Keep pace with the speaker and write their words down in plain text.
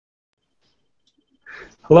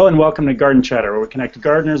Hello and welcome to Garden Chatter, where we connect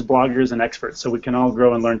gardeners, bloggers, and experts so we can all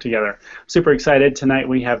grow and learn together. Super excited. Tonight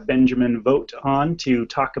we have Benjamin Vogt on to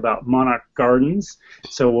talk about Monarch Gardens.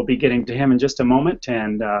 So we'll be getting to him in just a moment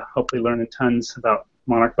and hopefully learning tons about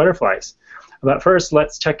monarch butterflies. But first,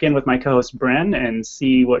 let's check in with my co-host Bren and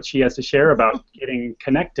see what she has to share about getting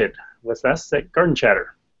connected with us at Garden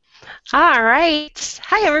Chatter. All right.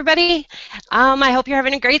 Hi, everybody. I hope you're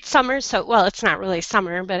having a great summer. Well, it's not really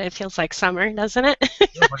summer, but it feels like summer, doesn't it?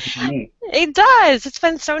 It does. It's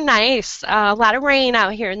been so nice. A lot of rain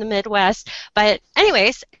out here in the Midwest. But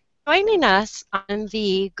anyways, joining us on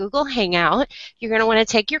the Google Hangout, you're going to want to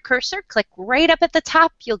take your cursor, click right up at the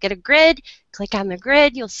top. You'll get a grid. Click on the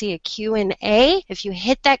grid. You'll see a Q&A. If you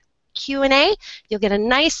hit that Q&A, you'll get a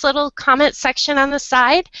nice little comment section on the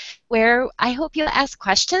side where I hope you'll ask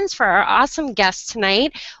questions for our awesome guests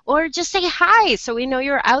tonight, or just say hi so we know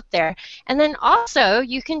you're out there. And then also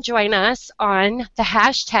you can join us on the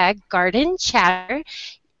hashtag Garden Chatter.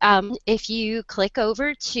 If you click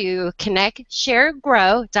over to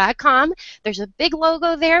connectsharegrow.com, there's a big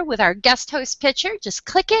logo there with our guest host picture. Just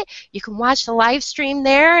click it. You can watch the live stream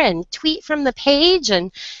there and tweet from the page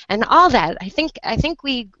and all that. I think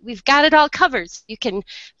we've got it all covered. So you can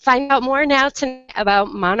find out more now tonight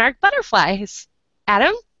about monarch butterflies.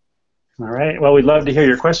 Adam? All right. Well, we'd love to hear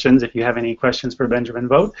your questions if you have any questions for Benjamin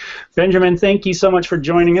Vogt. Benjamin, thank you so much for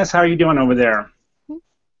joining us. How are you doing over there?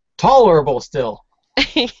 Tolerable still.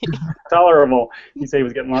 Tolerable. You say he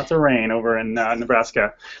was getting lots of rain over in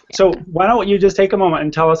Nebraska. So why don't you just take a moment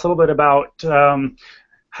and tell us a little bit about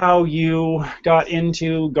how you got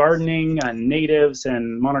into gardening and natives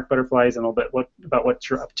and monarch butterflies and a little bit about what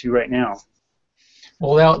you're up to right now.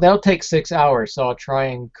 Well, that'll take 6 hours, so I'll try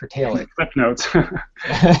and curtail it. Clip notes.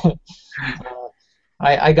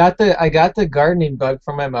 I got the gardening bug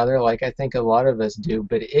from my mother, like I think a lot of us do,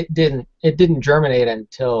 but it didn't germinate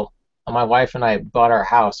until my wife and I bought our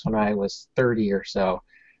house when I was 30 or so.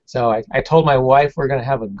 So I told my wife we're going to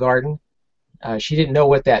have a garden. She didn't know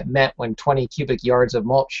what that meant when 20 cubic yards of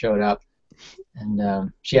mulch showed up,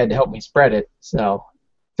 and she had to help me spread it. So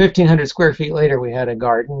 1,500 square feet later, we had a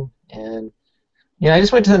garden, and I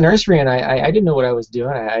just went to the nursery, and I didn't know what I was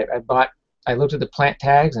doing. I looked at the plant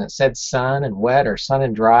tags, and it said sun and wet or sun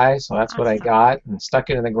and dry, so that's what I got and stuck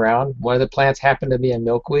it in the ground. One of the plants happened to be a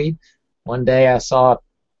milkweed. One day I saw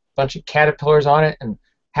bunch of caterpillars on it, and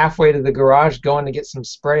halfway to the garage going to get some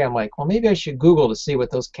spray, I'm like, well, maybe I should Google to see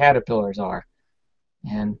what those caterpillars are.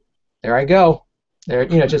 And there I go. There,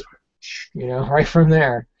 just right from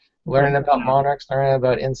there, learning about monarchs, learning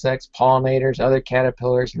about insects, pollinators, other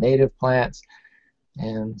caterpillars, native plants.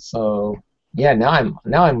 And so yeah, now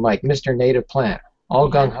I'm like Mr. Native Plant,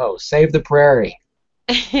 all gung ho, save the prairie.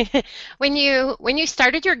 When you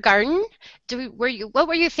started your garden, what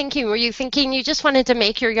were you thinking? Were you thinking you just wanted to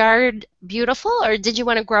make your yard beautiful, or did you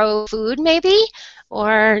want to grow food maybe,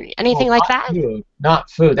 or anything like that?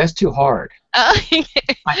 Not food. That's too hard. Oh.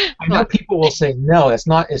 I know people will say no, it's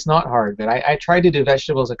not hard, but I tried to do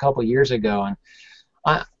vegetables a couple years ago, and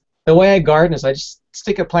the way I garden is I just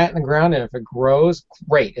stick a plant in the ground, and if it grows,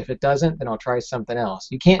 great. If it doesn't, then I'll try something else.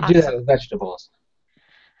 You can't do that with vegetables.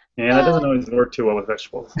 Yeah, that doesn't always work too well with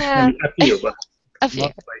vegetables. A few, but a few.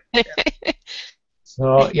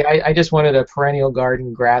 So yeah, I just wanted a perennial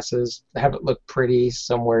garden, grasses, have it look pretty,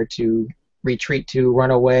 somewhere to retreat to,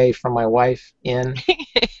 run away from my wife in.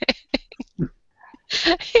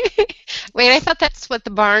 Wait, I thought that's what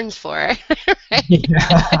the barn's for. Right?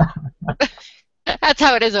 Yeah. That's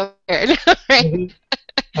how it is over here, right?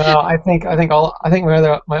 Well, I think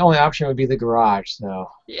my only option would be the garage. So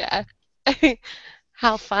yeah.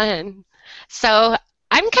 How fun. So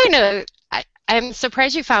I'm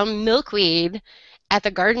surprised you found milkweed at the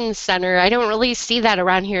garden center. I don't really see that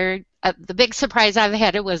around here. The big surprise I've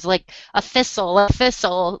had, it was like a thistle. A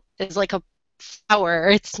thistle is like a flower.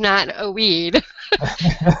 It's not a weed.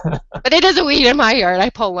 But it is a weed in my yard. I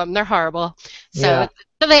pull them. They're horrible. So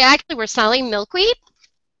they actually were selling milkweed?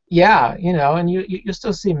 Yeah, and you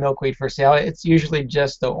still see milkweed for sale. It's usually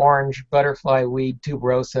just the orange butterfly weed,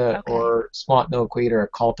 tuberosa, or swamp milkweed, or a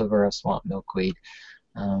cultivar of swamp milkweed.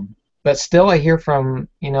 But still, I hear from,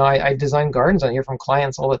 I design gardens. I hear from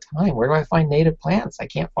clients all the time, where do I find native plants? I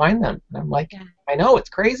can't find them. And I'm like, I know, it's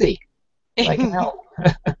crazy. Like, no.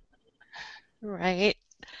 Right.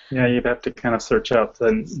 Yeah, you have to kind of search out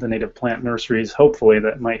the native plant nurseries, hopefully,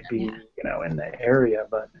 that might be, in the area.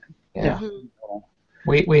 But yeah.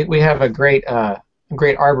 We have a great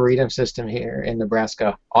arboretum system here in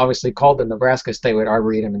Nebraska, obviously called the Nebraska Statewide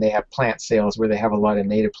Arboretum, and they have plant sales where they have a lot of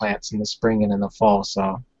native plants in the spring and in the fall.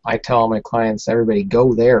 So I tell all my clients, everybody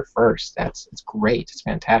go there first. It's great. It's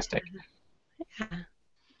fantastic. Yeah.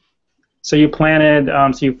 So you planted,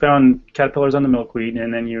 so you found caterpillars on the milkweed,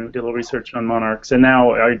 and then you did a little research on monarchs, and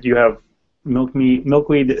now do you have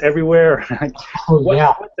milkweed everywhere? Oh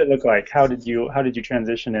yeah. What's it look like? How did you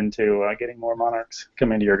transition into getting more monarchs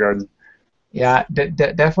come into your garden? Yeah,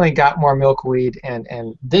 definitely got more milkweed, and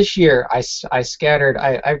this year I scattered.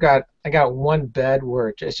 I got one bed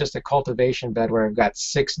where it's just a cultivation bed where I've got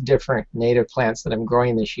 6 different native plants that I'm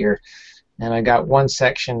growing this year, and I got one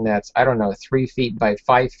section that's, I don't know, 3 feet by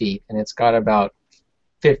 5 feet, and it's got about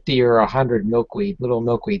 50 or 100 little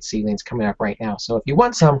milkweed seedlings coming up right now. So if you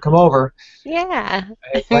want some, come over. Yeah.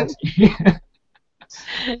 I have plenty.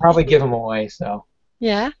 Probably give them away. So.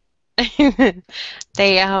 Yeah.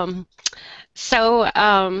 They so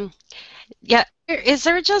yeah, is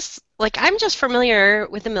there just like I'm just familiar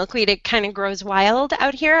with the milkweed. It kind of grows wild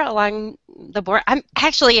out here along the board. I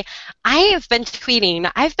have been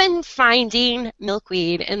tweeting. I've been finding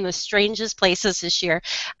milkweed in the strangest places this year.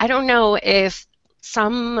 I don't know if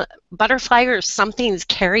some butterfly or something's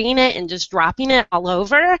carrying it and just dropping it all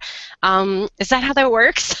over. Is that how that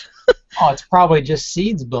works? Oh, it's probably just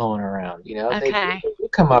seeds blowing around. You know, Okay. they do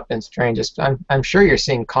come up in strangest. I'm sure you're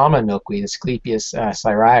seeing common milkweed, Asclepias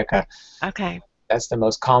syriaca. Okay. That's the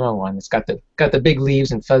most common one. It's got the big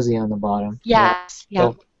leaves and fuzzy on the bottom. Yes.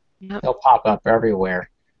 Yep. They'll pop up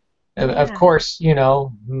everywhere. Of Yeah. course,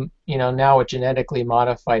 now with genetically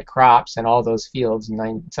modified crops and all those fields,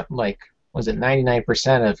 something like, was it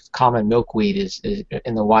 99% of common milkweed is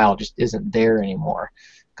in the wild just isn't there anymore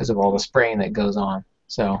because of all the spraying that goes on.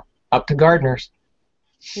 So up to gardeners.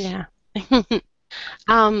 Yeah.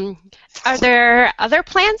 Are there other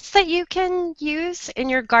plants that you can use in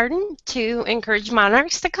your garden to encourage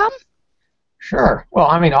monarchs to come? Sure. Well,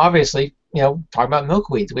 I mean, obviously, talk about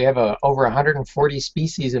milkweeds. We have over 140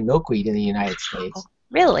 species of milkweed in the United States.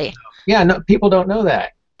 Really? Yeah, no, people don't know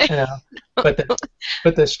that.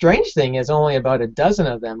 But the strange thing is only about a dozen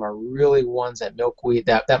of them are really ones that milkweed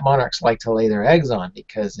that monarchs like to lay their eggs on,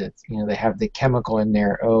 because it's they have the chemical in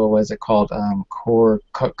there. Oh, what is it called?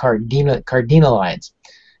 Cardinalides.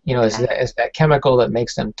 It's that chemical that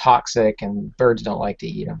makes them toxic, and birds don't like to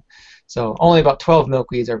eat them. So only about 12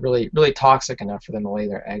 milkweeds are really really toxic enough for them to lay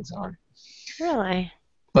their eggs on. Really?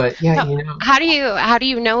 But yeah, So how do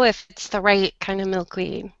you know if it's the right kind of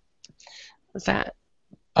milkweed? Was that?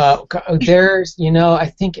 There's, I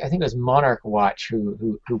think it was Monarch Watch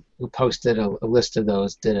who posted a list of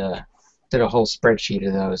those, did a whole spreadsheet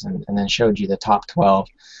of those, and then showed you the top 12.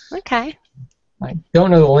 Okay. I don't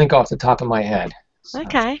know the link off the top of my head. So.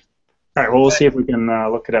 Okay. All right, well, we'll see if we can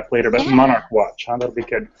look it up later. But Yeah. Monarch Watch, huh? That'll be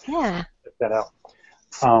good. Yeah. Check that out.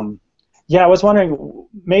 Yeah, I was wondering,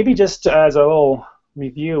 maybe just as a little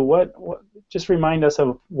review, what just remind us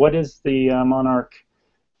of what is the monarch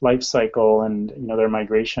life cycle and their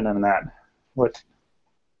migration and that. What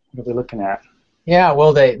are we looking at? Yeah,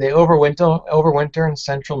 well, they overwinter in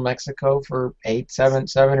central Mexico for 7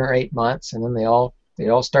 or 8 months, and then they all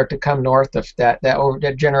start to come north. If that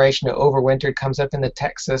generation that overwintered comes up into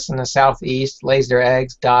Texas in the southeast, lays their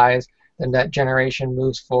eggs, dies, then that generation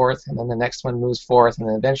moves forth, and then the next one moves forth, and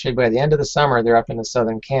then eventually by the end of the summer they're up into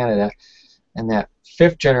southern Canada, and that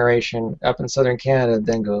 5th generation up in southern Canada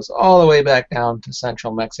then goes all the way back down to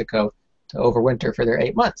central Mexico to overwinter for their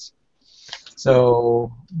 8 months.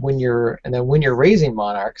 So when you're raising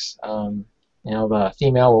monarchs, the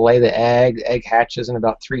female will lay the egg hatches in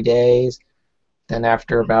about 3 days. Then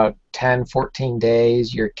after about 10, 14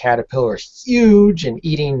 days, your caterpillar is huge and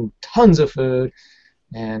eating tons of food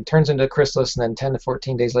and turns into a chrysalis, and then 10 to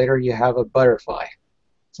 14 days later you have a butterfly.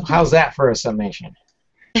 So how's that for a summation?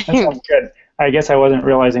 That sounds good. I guess I wasn't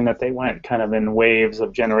realizing that they went kind of in waves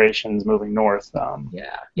of generations moving north.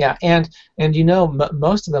 Yeah, and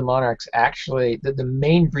most of the monarchs actually, the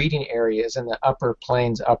main breeding area is in the upper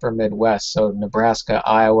plains, upper Midwest, so Nebraska,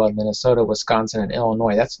 Iowa, Minnesota, Wisconsin, and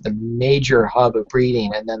Illinois. That's the major hub of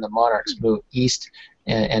breeding, and then the monarchs move east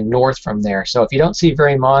and north from there. So if you don't see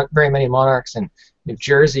very many monarchs in New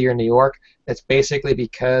Jersey or New York, that's basically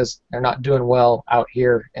because they're not doing well out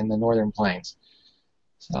here in the northern plains.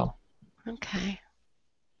 So. Okay.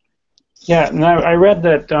 Yeah, and I read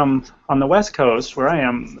that on the West Coast, where I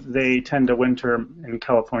am, they tend to winter in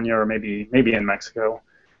California or maybe in Mexico,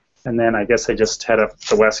 and then I guess they just head up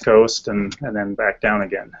the West Coast and then back down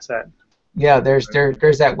again. Is that? Yeah, there's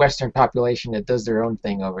that Western population that does their own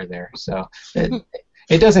thing over there. So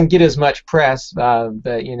it doesn't get as much press, but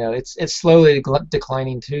it's slowly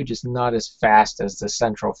declining too, just not as fast as the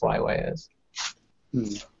central flyway is.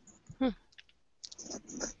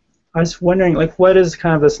 I was wondering, what is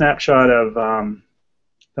kind of the snapshot of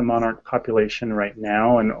the monarch population right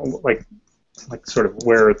now, and like sort of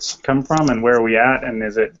where it's come from and where are we at, and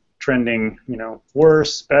is it trending,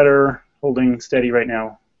 worse, better, holding steady right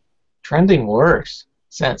now? Trending worse.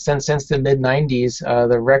 Since the mid-90s,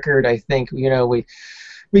 the record, I think,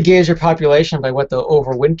 we gauge our population by what the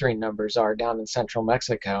overwintering numbers are down in central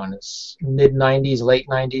Mexico, and it's mid-90s, late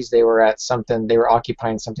 90s, they were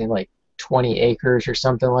occupying something like 20 acres or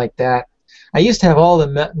something like that. I used to have all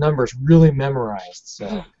the numbers really memorized,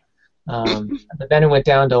 so but then it went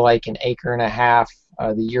down to like an acre and a half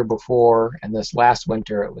the year before, and this last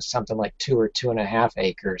winter it was something like 2 or 2.5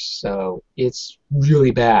 acres, so it's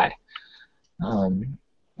really bad.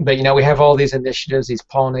 But we have all these initiatives, these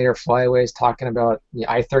pollinator flyways, talking about the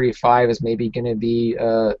I-35 is maybe going to be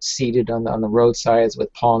seeded on the roadsides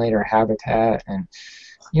with pollinator habitat, and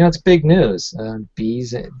it's big news.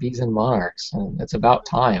 Bees and monarchs, and it's about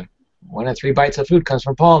time. 1 in 3 bites of food comes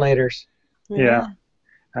from pollinators. Yeah,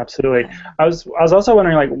 absolutely. I was also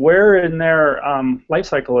wondering, like, where in their life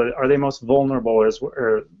cycle are they most vulnerable,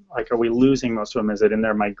 or like, are we losing most of them? Is it in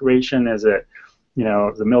their migration? Is it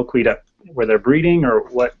the milkweed up where they're breeding, or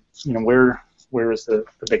what? Where is the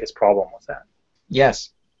biggest problem with that?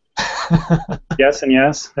 Yes. Yes and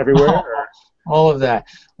yes everywhere. Or? All of that.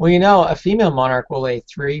 Well, a female monarch will lay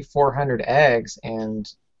 300-400 eggs,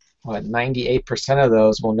 and 98% of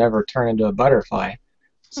those will never turn into a butterfly.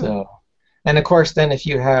 So, and of course, then if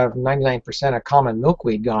you have 99% of common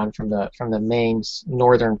milkweed gone from the main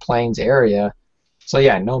northern plains area, so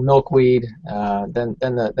yeah, no milkweed. Then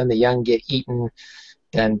the young get eaten.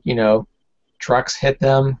 Then trucks hit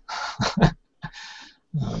them.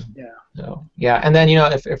 And then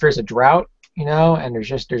if there's a drought, and there's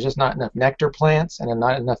just not enough nectar plants and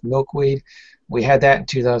not enough milkweed. We had that in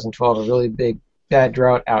 2012, a really bad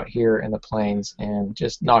drought out here in the plains, and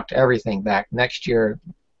just knocked everything back. Next year,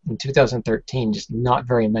 in 2013, just not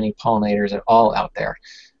very many pollinators at all out there,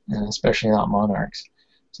 and especially not monarchs.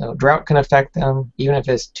 So drought can affect them, even if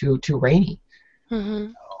it's too rainy.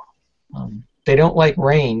 They don't like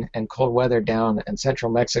rain and cold weather down in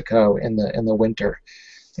central Mexico in the winter.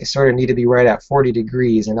 They sort of need to be right at 40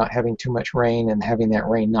 degrees and not having too much rain, and having that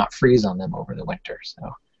rain not freeze on them over the winter.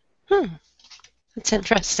 So. That's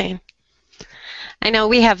interesting. I know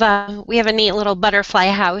we have a neat little butterfly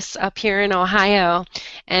house up here in Ohio,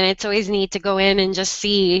 and it's always neat to go in and just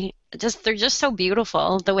see. They're just so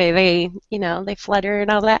beautiful the way they flutter and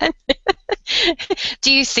all that.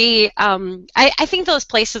 Do you see? I think those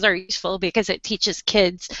places are useful because it teaches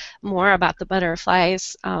kids more about the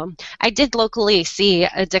butterflies. I did locally see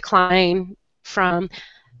a decline from,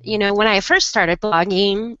 when I first started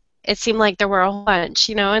blogging. It seemed like there were a whole bunch,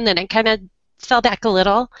 and then it kind of fell back a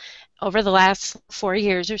little over the last 4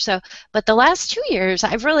 years or so. But the last 2 years,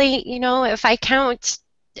 I've really, if I count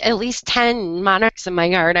at least 10 monarchs in my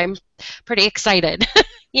yard, I'm pretty excited.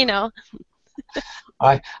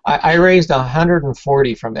 I raised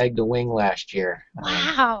 140 from egg to wing last year.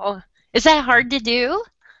 Wow, is that hard to do?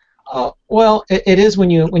 Well, it is when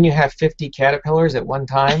you have 50 caterpillars at one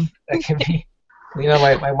time. That can be.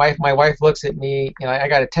 My wife looks at me. I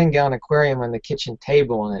got a 10-gallon aquarium on the kitchen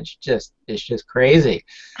table, and it's just crazy.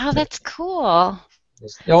 Oh, that's cool. I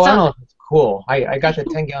don't know if it's cool. I got the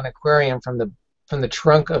 10-gallon aquarium from the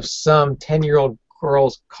trunk of some 10-year-old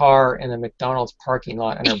girl's car in a McDonald's parking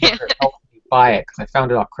lot, and her brother helped me buy it because I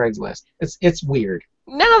found it off Craigslist. It's weird.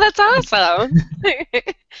 No, that's awesome.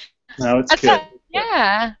 No, it's good.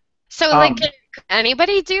 Yeah. So, could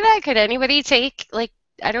anybody do that? Could anybody take,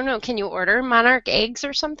 I don't know, can you order monarch eggs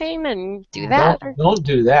or something and do that? Don't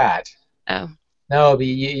do that. Oh. No, but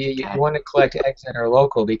you want to collect eggs that are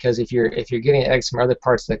local, because if you're getting eggs from other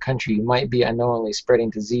parts of the country, you might be unknowingly spreading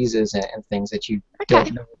diseases and things that you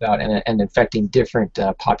don't know about, and infecting different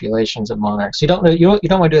populations of monarchs. You don't want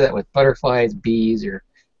to do that with butterflies, bees,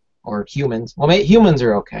 or humans. Well, humans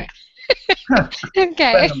are okay.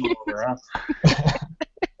 Okay.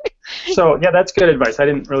 So yeah, that's good advice. I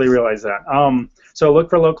didn't really realize that. So look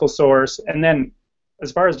for local source, and then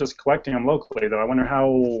as far as just collecting them locally, though, I wonder how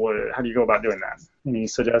do you go about doing that? Any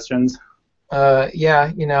suggestions?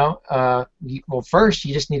 Yeah, well, first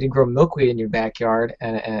you just need to grow milkweed in your backyard,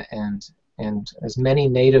 and as many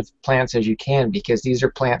native plants as you can, because these are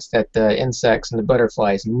plants that the insects and the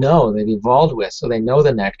butterflies know, they've evolved with, so they know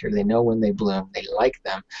the nectar, they know when they bloom, they like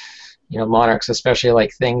them. Monarchs especially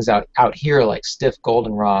like things out here like stiff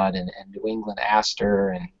goldenrod and New England aster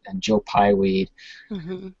and Joe Pyeweed.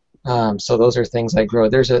 So those are things I grow.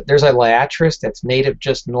 There's a liatris that's native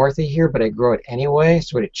just north of here, but I grow it anyway,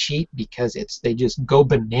 sort of cheap, because they just go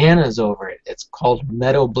bananas over it. It's called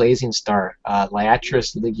meadow blazing star,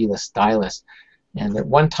 Liatris ligula stylus. And at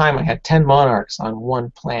one time I had 10 monarchs on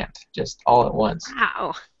one plant, just all at once.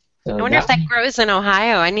 Wow. So I wonder if that grows in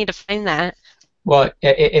Ohio. I need to find that. Well,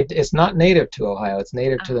 it's not native to Ohio. It's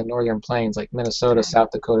native to the northern plains, like Minnesota, South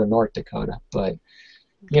Dakota, North Dakota. But,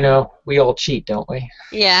 you know, we all cheat, don't we?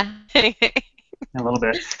 Yeah. A little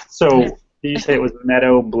bit. So, did you say it was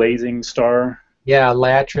meadow blazing star? Yeah,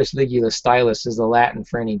 Latris ligula stylus is the Latin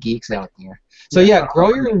for any geeks out there. So, yeah,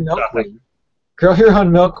 grow your own milkweed. Grow your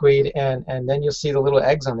own milkweed, and then you'll see the little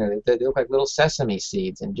eggs on there. They look like little sesame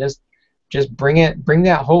seeds, and just bring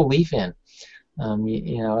that whole leaf in.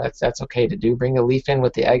 You know, that's okay to do. Bring the leaf in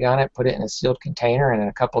with the egg on it, put it in a sealed container, and in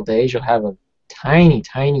a couple days you'll have a tiny,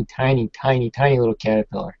 tiny, tiny, tiny, tiny little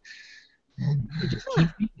caterpillar. And you just keep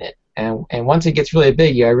feeding it. And once it gets really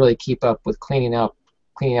big, you gotta really keep up with cleaning out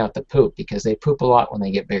the poop, because they poop a lot when they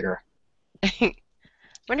get bigger.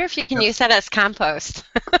 Wonder if you can use that as compost.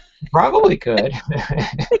 Probably could.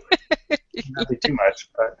 Not be too much,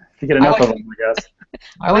 but if you get enough of them, I guess.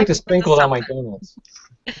 I like to sprinkle it on my donuts.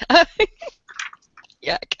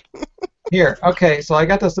 Yuck. Here, okay, so I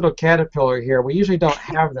got this little caterpillar here. We usually don't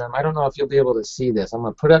have them. I don't know if you'll be able to see this. I'm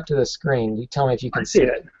going to put it up to the screen. You tell me if you can see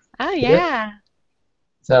it. Oh, yeah.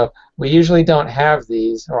 So we usually don't have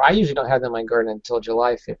these, or I usually don't have them in my garden until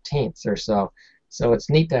July 15th or so. So it's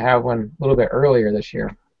neat to have one a little bit earlier this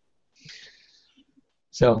year.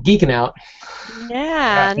 So geeking out.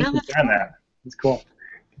 Yeah, no, that's cool.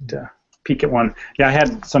 That's cool. Peek at one. Yeah, I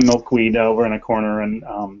had some milkweed over in a corner, and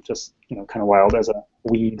just, you know, kind of wild as a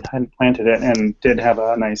weed. I hadn't planted it, and did have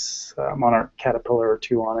a nice monarch caterpillar or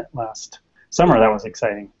two on it last summer. That was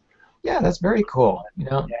exciting. Yeah, that's very cool. You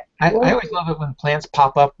know, I always love it when plants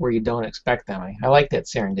pop up where you don't expect them. I like that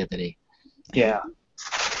serendipity. Yeah.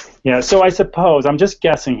 Yeah. So I suppose, I'm just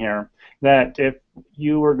guessing here, that if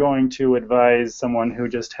you were going to advise someone who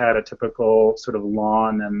just had a typical sort of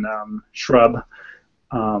lawn and shrub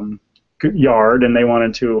yard, and they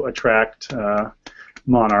wanted to attract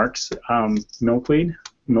monarchs, milkweed,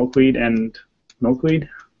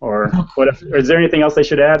 or what? Is there anything else they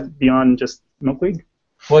should add beyond just milkweed?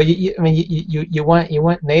 Well, I mean, you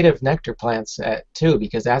want native nectar plants too,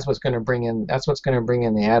 because that's what's going to bring in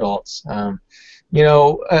the adults. You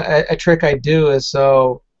know, a trick I do is,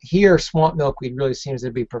 so here swamp milkweed really seems to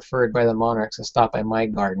be preferred by the monarchs and stopped by my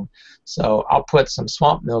garden. So I'll put some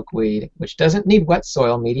swamp milkweed, which doesn't need wet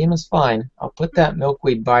soil, medium is fine. I'll put that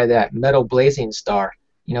milkweed by that meadow blazing star,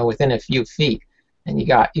 you know, within a few feet, and you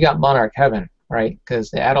got monarch heaven, right? Because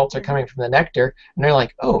the adults are coming from the nectar, and they're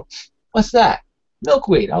like, oh, what's that?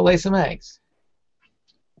 Milkweed. I'll lay some eggs.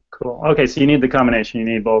 Cool. Okay, so you need the combination. You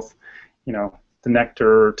need both, you know, the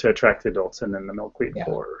nectar to attract the adults, and then the milkweed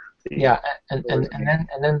for the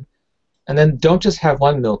and then don't just have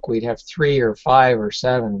one milkweed. Have 3 or 5 or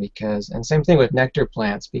 7, and same thing with nectar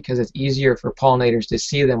plants, because it's easier for pollinators to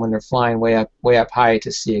see them when they're flying way up high,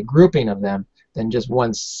 to see a grouping of them than just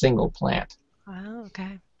one single plant. Wow.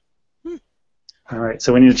 Okay. All right,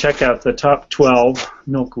 so we need to check out the top 12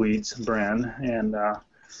 milkweeds, Bren, and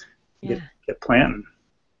get planting.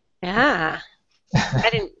 Yeah. I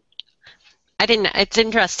didn't. It's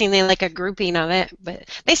interesting. They like a grouping of it, but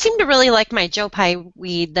they seem to really like my Joe Pye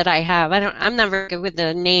weed that I have. I'm never good with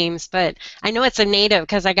the names, but I know it's a native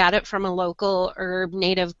because I got it from a local herb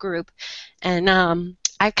native group, and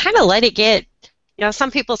I kind of let it get. You know,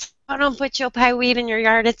 some people say, oh, don't put Joe Pye weed in your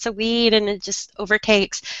yard, it's a weed, and it just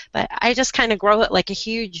overtakes. But I just kind of grow it like a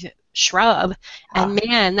huge shrub, and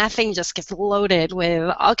man, that thing just gets loaded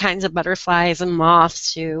with all kinds of butterflies and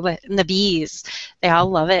moths too, and the bees, they all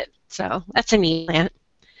love it. So that's a neat plant.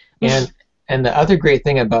 And the other great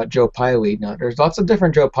thing about Joe Pye weed, now there's lots of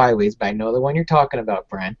different Joe Pye weeds, but I know the one you're talking about,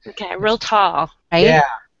 Bren. Okay, real tall, right? Yeah.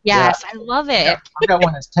 Yes, I love it. Yeah, I've got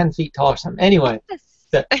one that's 10 feet tall or something. Anyway.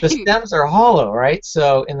 The stems are hollow, right?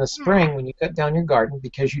 So in the spring, when you cut down your garden,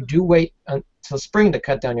 because you do wait until spring to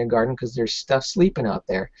cut down your garden because there's stuff sleeping out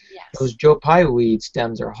there, those Joe Pye weed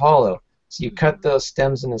stems are hollow. So you cut those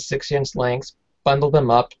stems into 6-inch lengths, bundle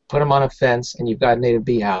them up, put them on a fence, and you've got a native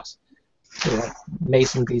bee house. So you have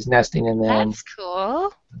mason bees nesting in them. That's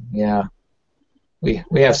cool. Yeah. We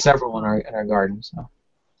have several in our garden. So.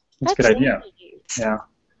 That's a good idea. Yeah.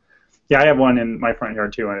 Yeah, I have one in my front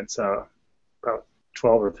yard too, and it's about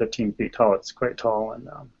 12 or 15 feet tall. It's quite tall, and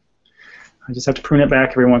I just have to prune it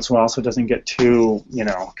back every once in a while so it doesn't get too, you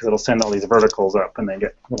know, because it'll send all these verticals up and they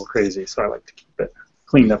get a little crazy. So I like to keep it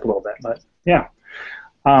cleaned up a little bit. But yeah.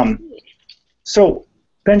 So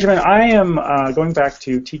Benjamin, I am going back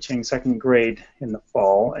to teaching 2nd grade in the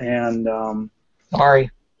fall, and sorry.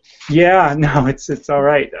 Yeah, no, it's all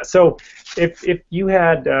right. So if you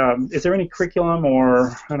had, is there any curriculum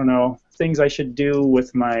or, I don't know, things I should do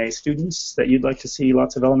with my students that you'd like to see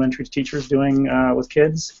lots of elementary teachers doing with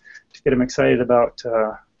kids to get them excited about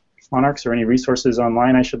monarchs, or any resources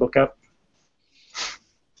online I should look up?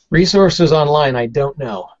 Resources online, I don't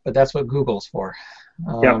know, but that's what Google's for.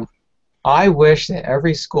 Yep. I wish that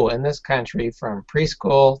every school in this country, from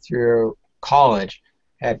preschool through college,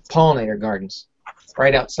 had pollinator gardens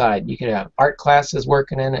right outside. You could have art classes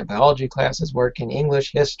working in it, biology classes working,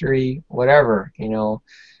 English, history, whatever, you know.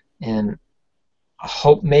 And I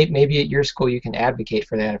hope maybe at your school you can advocate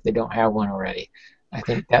for that if they don't have one already. I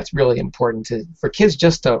think that's really important for kids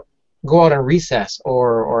just to go out on recess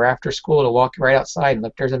or after school to walk right outside and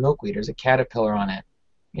look, there's a milkweed, there's a caterpillar on it.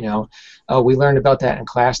 You know, oh, we learned about that in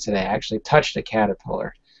class today. I actually touched a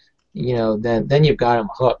caterpillar. You know, then you've got them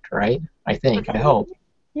hooked, right? I think. I hope.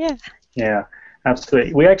 Yeah. Yeah,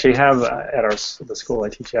 absolutely. We actually have at the school I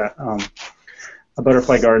teach at a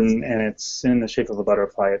butterfly garden, and it's in the shape of a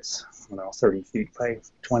butterfly. It's 30 feet by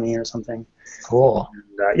 20 or something. Cool.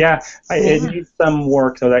 And, it needs some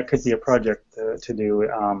work, so that could be a project to do.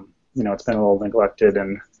 It's been a little neglected,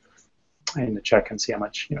 and I need to check and see how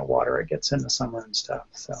much water it gets in the summer and stuff.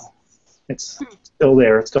 So it's still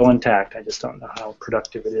there, it's still intact. I just don't know how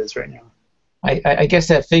productive it is right now. I guess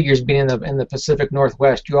that figures being in the Pacific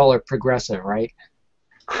Northwest, you all are progressive, right?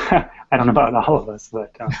 I don't know about all of us,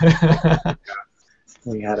 but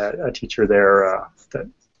we had a teacher there that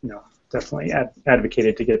definitely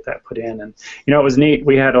advocated to get that put in, and it was neat.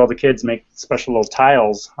 We had all the kids make special little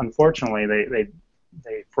tiles. Unfortunately, they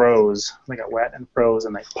froze. They got wet and froze,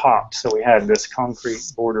 and they popped. So we had this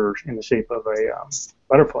concrete border in the shape of a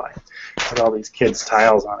butterfly with all these kids'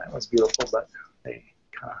 tiles on it. It was beautiful, but they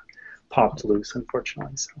kind of popped loose,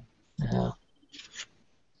 unfortunately. So. Yeah.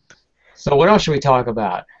 So what else should we talk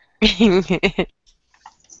about?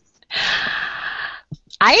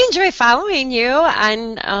 I enjoy following you,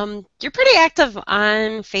 and you're pretty active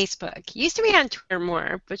on Facebook. You used to be on Twitter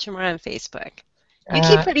more, but you're more on Facebook. You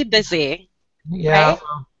keep pretty busy. Yeah,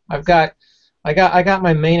 right? I got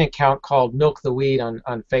my main account called Milk the Weed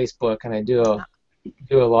on Facebook, and I do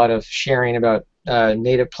a lot of sharing about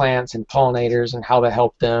native plants and pollinators and how to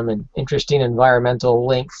help them, and interesting environmental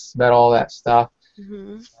links about all that stuff.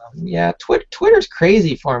 Yeah, Twitter's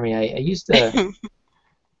crazy for me. I used to.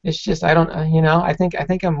 It's just I don't. I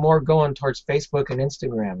think I'm more going towards Facebook and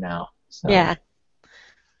Instagram now. So. Yeah.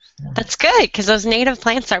 That's good, because those native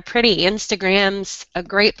plants are pretty. Instagram's a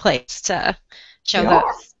great place to show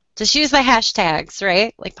those. Just use the hashtags,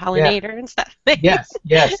 right? Like pollinator and stuff. Yes.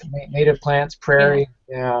 Native plants, prairie,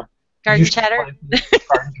 yeah. Garden chatter.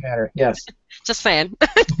 Garden chatter, yes. Just saying.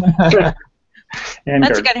 And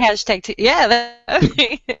that's a good hashtag too. Yeah.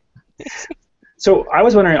 So I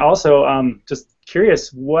was wondering also, just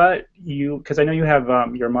curious, because I know you have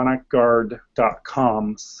your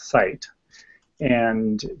monarchguard.com site,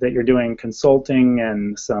 and that you're doing consulting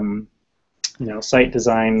and some, site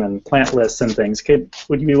design and plant lists and things.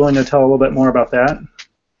 Would you be willing to tell a little bit more about that?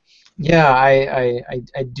 Yeah, I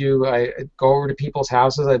do. I go over to people's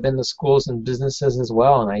houses. I've been to schools and businesses as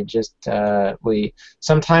well, and I just we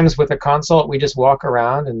sometimes with a consult we just walk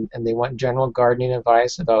around and they want general gardening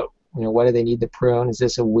advice about what do they need to prune? Is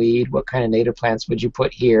this a weed? What kind of native plants would you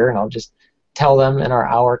put here? And I'll just tell them in our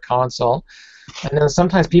hour consult. And then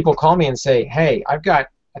sometimes people call me and say, hey, I've got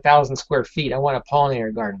 1,000 square feet. I want a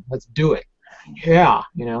pollinator garden. Let's do it. Yeah,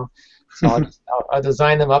 So I'll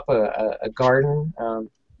design them up a garden.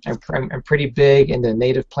 I'm pretty big into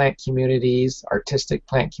native plant communities, artistic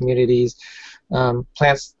plant communities,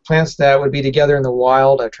 plants that would be together in the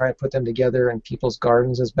wild. I try to put them together in people's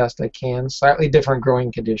gardens as best I can. Slightly different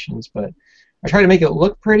growing conditions, but I try to make it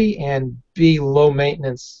look pretty and be low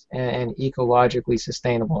maintenance and ecologically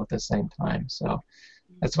sustainable at the same time. So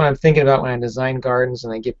that's what I'm thinking about when I design gardens,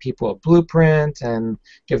 and I give people a blueprint and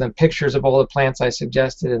give them pictures of all the plants I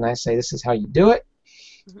suggested, and I say, this is how you do it.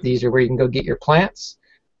 These are where you can go get your plants.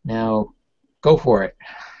 Now, go for it.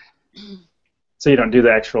 So you don't do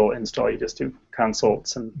the actual install, you just do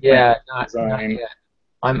consults and not design. yet.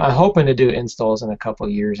 I'm hoping to do installs in a couple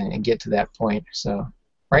of years and get to that point. So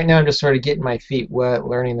right now I'm just sort of getting my feet wet,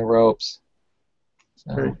 learning the ropes.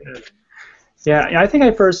 So. Very good. Yeah, I think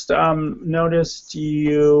I first noticed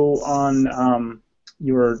you on,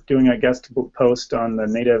 you were doing a guest post on the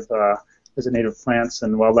native plants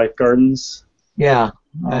and wildlife gardens. Yeah.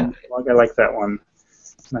 I like that one.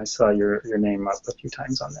 And I saw your name up a few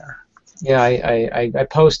times on there. Yeah, I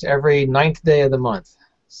post every 9th day of the month.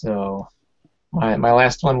 So my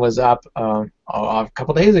last one was up a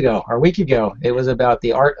couple days ago, or a week ago. It was about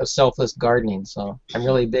the art of selfless gardening. So I'm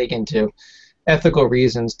really big into ethical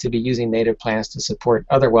reasons to be using native plants to support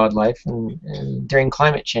other wildlife and during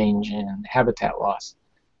climate change and habitat loss.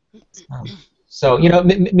 So,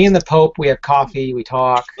 me and the Pope, we have coffee, we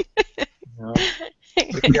talk,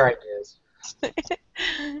 we share ideas.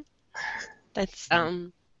 That's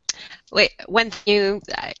Wait, one thing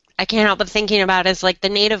I can't help but thinking about is like the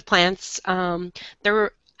native plants.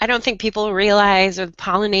 I don't think people realize with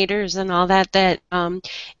pollinators and all that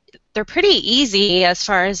they're pretty easy as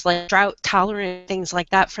far as like drought tolerant things like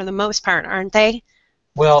that for the most part, aren't they?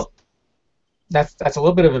 Well, that's a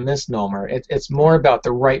little bit of a misnomer. It's more about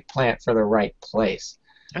the right plant for the right place.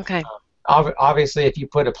 Okay. Obviously, if you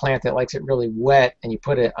put a plant that likes it really wet and you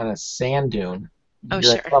put it on a sand dune, Oh, you're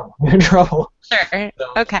sure. in trouble. You're in trouble. Sure.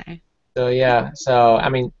 So, Okay. so yeah. So I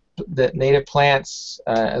mean, the native plants,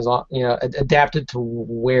 as long, adapted to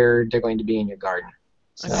where they're going to be in your garden.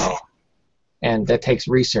 So. Okay. And that takes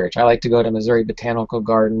research. I like to go to Missouri Botanical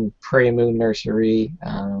Garden, Prairie Moon Nursery,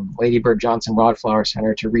 Lady Bird Johnson Wildflower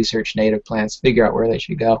Center to research native plants, figure out where they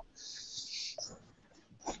should go.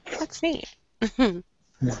 That's neat. Good.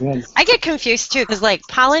 I get confused too because like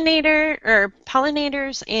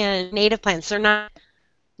pollinators and native plants, they're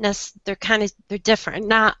different.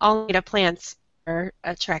 Not all native plants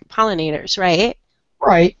attract pollinators, right?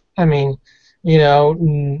 Right. I mean,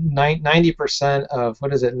 90% of,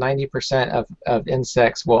 90% of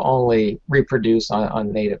insects will only reproduce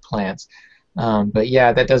on native plants. But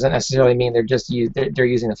yeah, that doesn't necessarily mean they're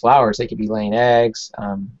using the flowers. They could be laying eggs.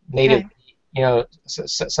 Native, Okay.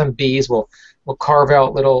 some bees will carve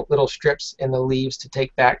out little strips in the leaves to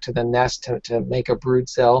take back to the nest to make a brood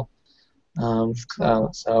cell. And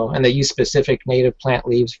they use specific native plant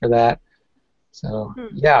leaves for that. So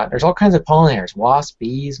yeah, there's all kinds of pollinators: wasps,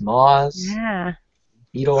 bees, moths, Yeah.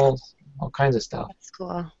 beetles, all kinds of stuff. That's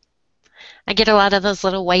cool. I get a lot of those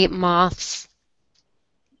little white moths.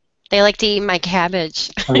 They like to eat my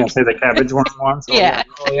cabbage. I was gonna say the cabbage worm ones. Yeah.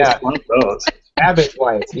 Oh yeah, One of those. cabbage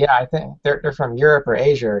whites. Yeah, I think they're from Europe or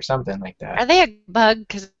Asia or something like that. Are they a bug?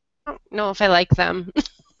 Because I don't know if I like them.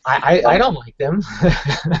 I don't like them.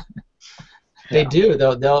 They do.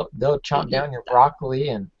 They'll chomp down your broccoli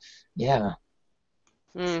and yeah.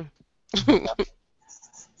 Mm.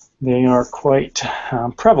 They are quite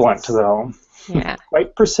prevalent, though. Yeah.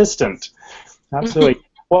 Quite persistent. Absolutely.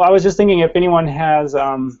 Well, I was just thinking if anyone has,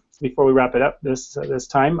 before we wrap it up this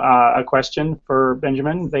time, a question for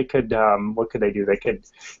Benjamin, they could, what could they do? They could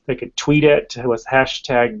tweet it with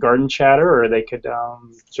hashtag Garden Chatter, or they could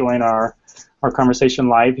join our conversation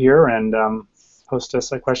live here and post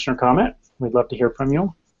us a question or comment. We'd love to hear from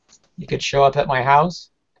you. You could show up at my house.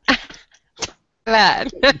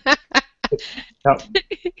 That. Yep.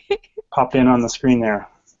 Pop in on the screen there.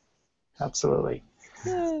 Absolutely.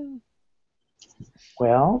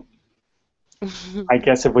 Well, I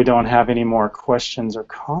guess if we don't have any more questions or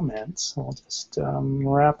comments, we'll just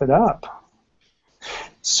wrap it up.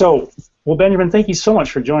 So, well, Benjamin, thank you so much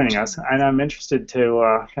for joining us. And I'm interested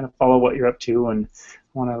to kind of follow what you're up to and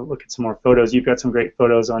want to look at some more photos. You've got some great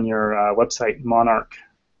photos on your website,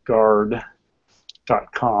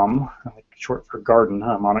 monarchgard.com, like short for garden,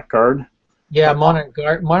 huh? Monarch Gard? Yeah,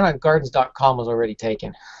 monarchgardens.com was already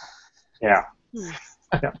taken. Yeah.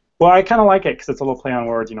 Yeah. Well, I kind of like it because it's a little play on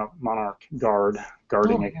words, Monarch Gard,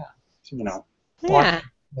 guarding it, Yeah.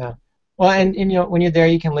 Yeah. Well, and when you're there,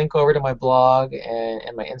 you can link over to my blog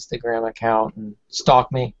and my Instagram account and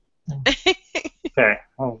stalk me. Okay.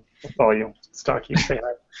 I'll follow you, stalk you, say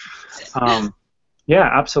hi. Yeah,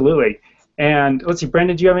 absolutely. And let's see,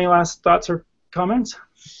 Brandon, do you have any last thoughts or comments?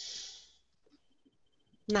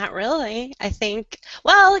 Not really. I think,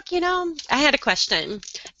 well, I had a question.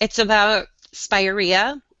 It's about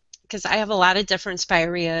spirea, because I have a lot of different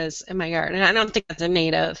spireas in my garden. And I don't think that's a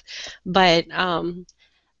native, but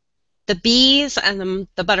the bees and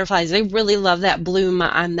the butterflies, they really love that bloom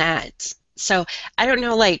on that. So I don't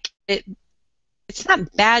know, it's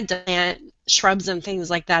not bad to plant shrubs and things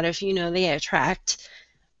like that if they attract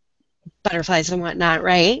butterflies and whatnot,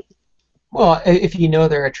 right? Well, if you know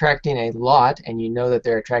they're attracting a lot and you know that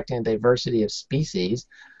they're attracting a diversity of species,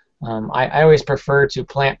 I always prefer to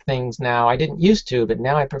plant things now. I didn't used to, but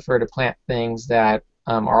now I prefer to plant things that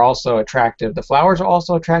are also attractive. The flowers are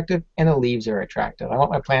also attractive, and the leaves are attractive. I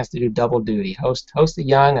want my plants to do double duty, host the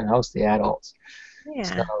young and host the adults. Yeah.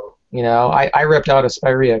 So, I ripped out a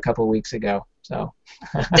spirea a couple weeks ago. So.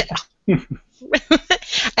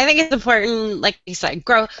 I think it's important, like you said,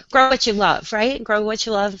 grow what you love, right? Grow what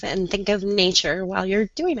you love and think of nature while you're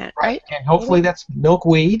doing it, right? And hopefully that's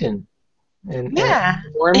milkweed and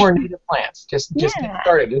more and more native plants. Just get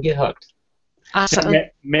started. You'll get hooked. Awesome.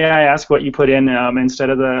 May I ask what you put in instead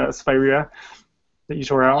of the spirea that you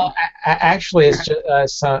tore out? Actually, it's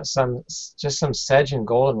just some sedge and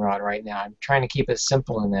goldenrod right now. I'm trying to keep it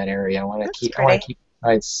simple in that area. I want to keep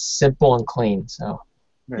it simple and clean. So.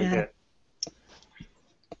 Very good.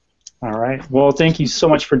 All right. Well, thank you so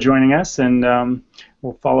much for joining us, and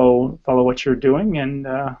we'll follow what you're doing, and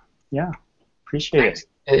Yeah, appreciate it.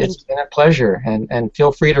 It's been a pleasure, and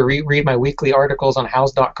feel free to read my weekly articles on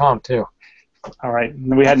Houzz.com too. All right,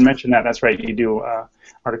 we hadn't mentioned that. That's right, you do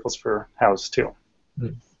articles for Houzz too.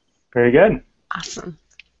 Very good. Awesome.